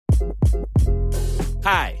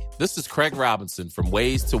Hi, this is Craig Robinson from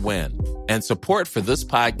Ways to Win, and support for this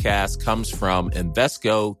podcast comes from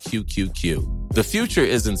Invesco QQQ. The future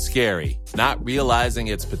isn't scary. Not realizing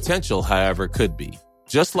its potential, however, could be.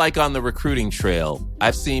 Just like on the recruiting trail,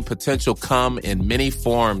 I've seen potential come in many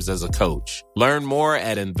forms as a coach. Learn more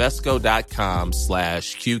at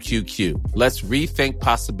Invesco.com/QQQ. Let's rethink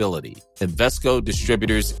possibility. Invesco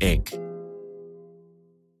Distributors, Inc.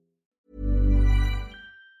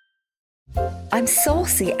 I'm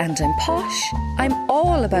saucy and I'm posh. I'm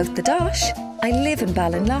all about the dosh. I live in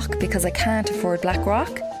Ballinlough because I can't afford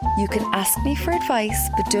Blackrock. You can ask me for advice,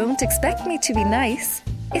 but don't expect me to be nice.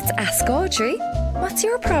 It's Ask Audrey. What's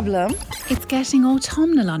your problem? It's getting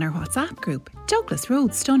autumnal on our WhatsApp group. Douglas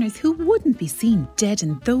Road stunners who wouldn't be seen dead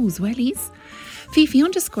in those wellies.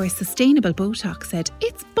 Fifi_sustainable Botox said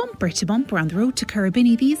it's bumper to bumper on the road to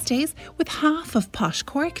Currabinny these days, with half of Posh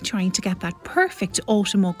Cork trying to get that perfect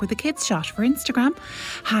autumn walk with the kids shot for Instagram.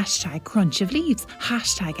 Hashtag crunch of leaves.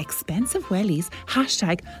 Hashtag expensive wellies.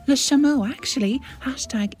 Hashtag Le Chameau actually.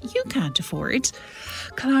 Hashtag you can't afford.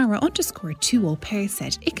 Clara_2 au pair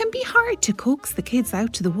said it can be hard to coax the kids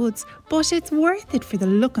out to the woods, but it's worth it for the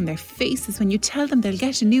look on their faces when you tell them they'll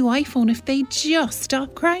get a new iPhone if they just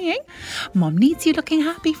stop crying. Mum needs you looking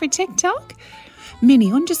happy for TikTok.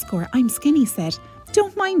 Minnie_I'm skinny said,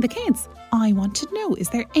 don't mind the kids. I want to know, is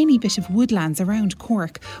there any bit of woodlands around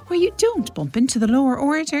Cork where you don't bump into the lower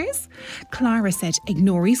orders? Clara said,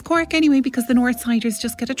 ignore East Cork anyway because the Northsiders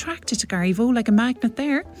just get attracted to Garryvoe like a magnet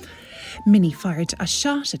there. Minnie fired a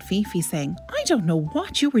shot at Fifi saying, I don't know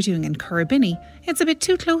what you were doing in Currabinny. It's a bit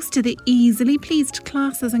too close to the easily pleased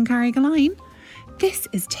classes in Carrigaline. This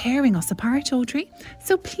is tearing us apart, Audrey.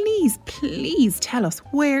 So please tell us,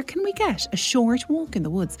 where can we get a short walk in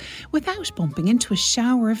the woods without bumping into a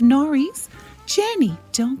shower of norries? Jenny,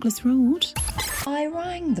 Douglas Road. I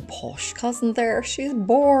rang the posh cousin there. She's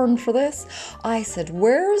born for this. I said,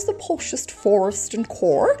 where's the poshest forest in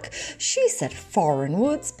Cork? She said, Foreign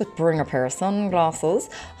Woods, but bring a pair of sunglasses.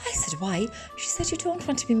 I said, why? She said, you don't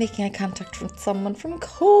want to be making eye contact with someone from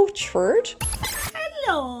Coachford.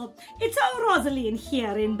 Hello, it's Rosaline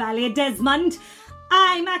here in Ballydesmond.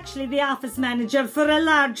 I'm actually the office manager for a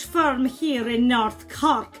large firm here in North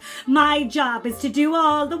Cork. My job is to do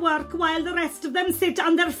all the work while the rest of them sit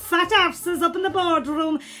on their fat arses up in the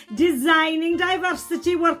boardroom, designing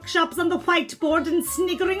diversity workshops on the whiteboard and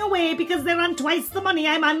sniggering away because they're on twice the money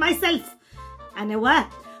I'm on myself. Anyway,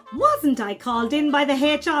 wasn't I called in by the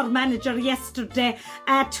HR manager yesterday?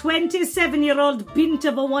 A 27-year-old bint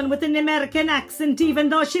of a one with an American accent, even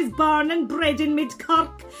though she's born and bred in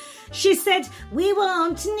mid-Cork. She said, we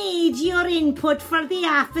won't need your input for the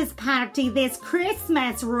office party this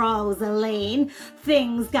Christmas, Rosaline.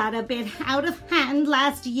 Things got a bit out of hand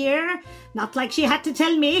last year. Not like she had to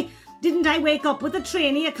tell me. Didn't I wake up with a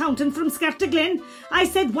trainee accountant from Scartaglen? I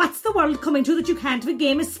said, what's the world coming to that you can't have a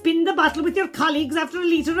game of spin the bottle with your colleagues after a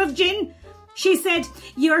litre of gin? She said,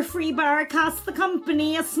 your free bar costs the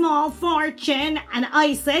company a small fortune. And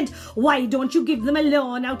I said, why don't you give them a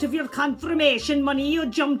loan out of your confirmation money you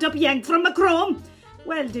jumped up yanked from Macron?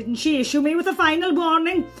 Well, didn't she issue me with a final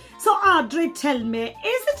warning? So Audrey, tell me, is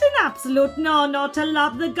it an absolute no-no to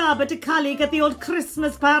lob the gob at a colleague at the old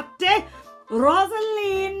Christmas party?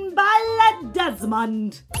 Rosaline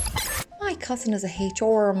Ballydesmond. My cousin is a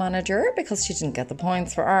HR manager because she didn't get the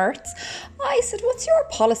points for arts. I said, what's your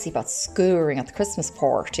policy about skewering at the Christmas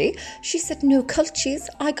party? She said, no cultures.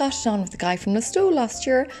 I got it on with the guy from Listow last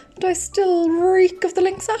year, and I still reek of the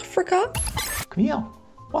Lynx Africa. Come here.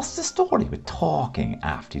 What's the story with talking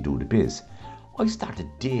after you do the biz? I started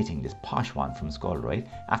dating this posh one from school, right?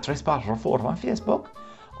 After I spotted her photo on Facebook.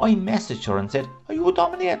 I messaged her and said, are you a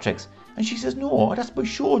dominatrix? And she says, no, that's my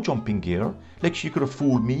show jumping gear. Like she could have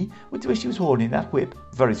fooled me with the way she was holding that whip.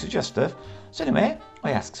 Very suggestive. So anyway,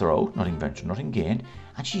 I asked her out, nothing ventured, nothing gained.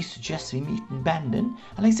 And she suggested we meet in Bandon.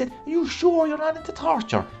 And I said, are you sure you're not into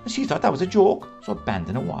torture? And she thought that was a joke. So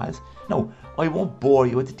Bandon it was. Now, I won't bore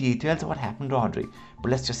you with the details of what happened, Audrey.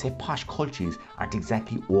 But let's just say posh cultures aren't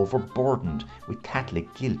exactly overburdened with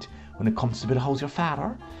Catholic guilt when it comes to a bit of how's your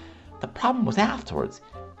father. The problem was afterwards.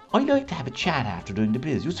 I like to have a chat after doing the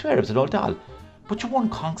biz. You swear it was an old doll. But your one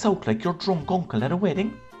conks out like your drunk uncle at a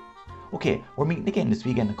wedding. Okay, we're meeting again this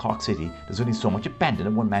weekend in Cork City. There's only so much abandon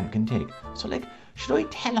that one man can take. So should I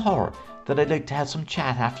tell her that I'd like to have some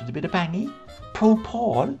chat after the bit of bangy? Pro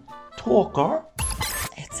Paul? Talker?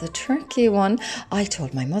 It's a tricky one. I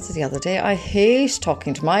told my mother the other day I hate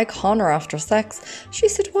talking to my Connor after sex. She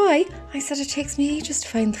said, why? I said, it takes me ages to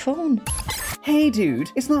find the phone. Hey dude,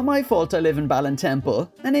 it's not my fault I live in Ballintemple.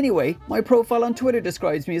 And anyway, my profile on Twitter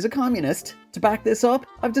describes me as a communist. To back this up,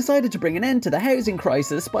 I've decided to bring an end to the housing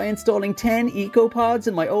crisis by installing 10 eco-pods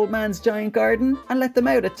in my old man's giant garden and let them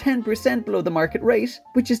out at 10% below the market rate,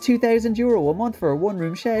 which is €2,000 a month for a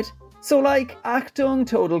one-room shed. So like, Achtung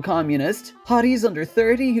total communist, hotties under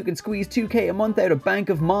 30 who can squeeze 2k a month out of Bank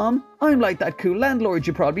of Mom. I'm like that cool landlord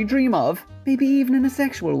you probably dream of, maybe even in a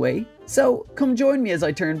sexual way. So come join me as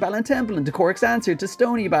I turn Ballintemple into Cork's answer to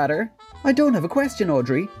Stony Batter. I don't have a question,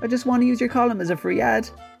 Audrey, I just want to use your column as a free ad.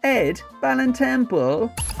 Ed,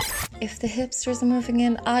 Ballintemple. If the hipsters are moving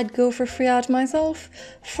in, I'd go for free ad myself.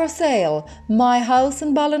 For sale, my house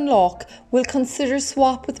in Ballinlough will consider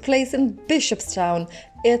swap with place in Bishopstown.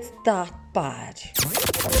 It's that bad.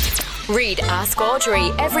 Read Ask Audrey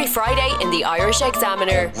every Friday in the Irish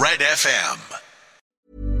Examiner. Red FM.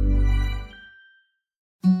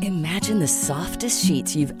 Imagine the softest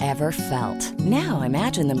sheets you've ever felt. Now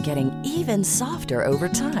imagine them getting even softer over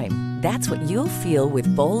time. That's what you'll feel with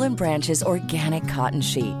Boll & Branch's organic cotton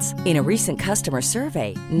sheets. In a recent customer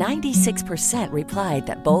survey, 96% replied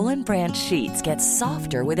that Boll & Branch sheets get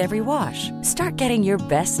softer with every wash. Start getting your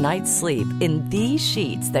best night's sleep in these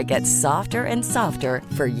sheets that get softer and softer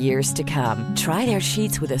for years to come. Try their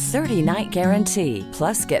sheets with a 30-night guarantee.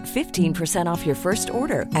 Plus, get 15% off your first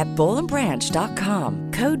order at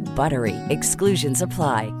bollandbranch.com. Code BUTTERY. Exclusions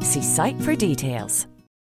apply. See site for details.